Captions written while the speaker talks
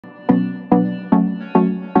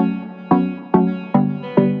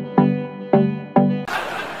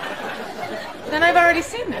already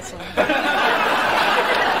seen this one.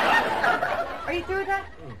 Are you through with that?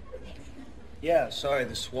 Yeah, sorry,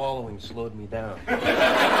 the swallowing slowed me down.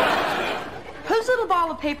 Whose little ball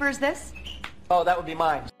of paper is this? Oh, that would be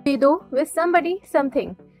mine. We do with somebody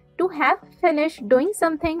something. To have finished doing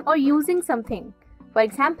something or using something. For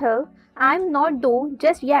example, I'm not do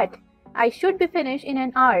just yet. I should be finished in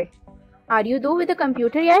an hour. Are you do with the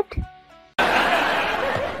computer yet?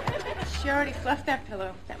 She already fluffed that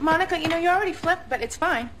pillow. Monica, you know, you already fluffed, but it's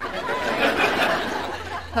fine.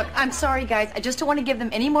 Look, I'm sorry, guys. I just don't want to give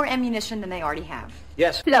them any more ammunition than they already have.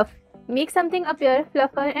 Yes. Fluff. Make something appear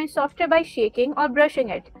fluffer and softer by shaking or brushing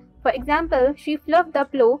it. For example, she fluffed the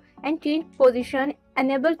pillow and changed position,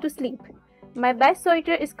 unable to sleep. My best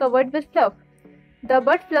sweater is covered with fluff. The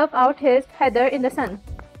bird fluffed out his feather in the sun.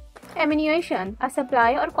 Ammunition, a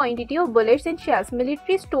supply or quantity of bullets and shells,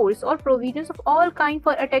 military stores or provisions of all kinds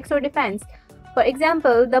for attacks or defense. For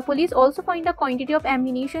example, the police also found a quantity of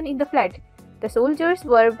ammunition in the flat. The soldiers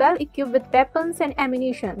were well equipped with weapons and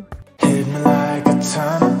ammunition. Hit me like a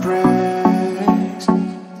ton of bricks.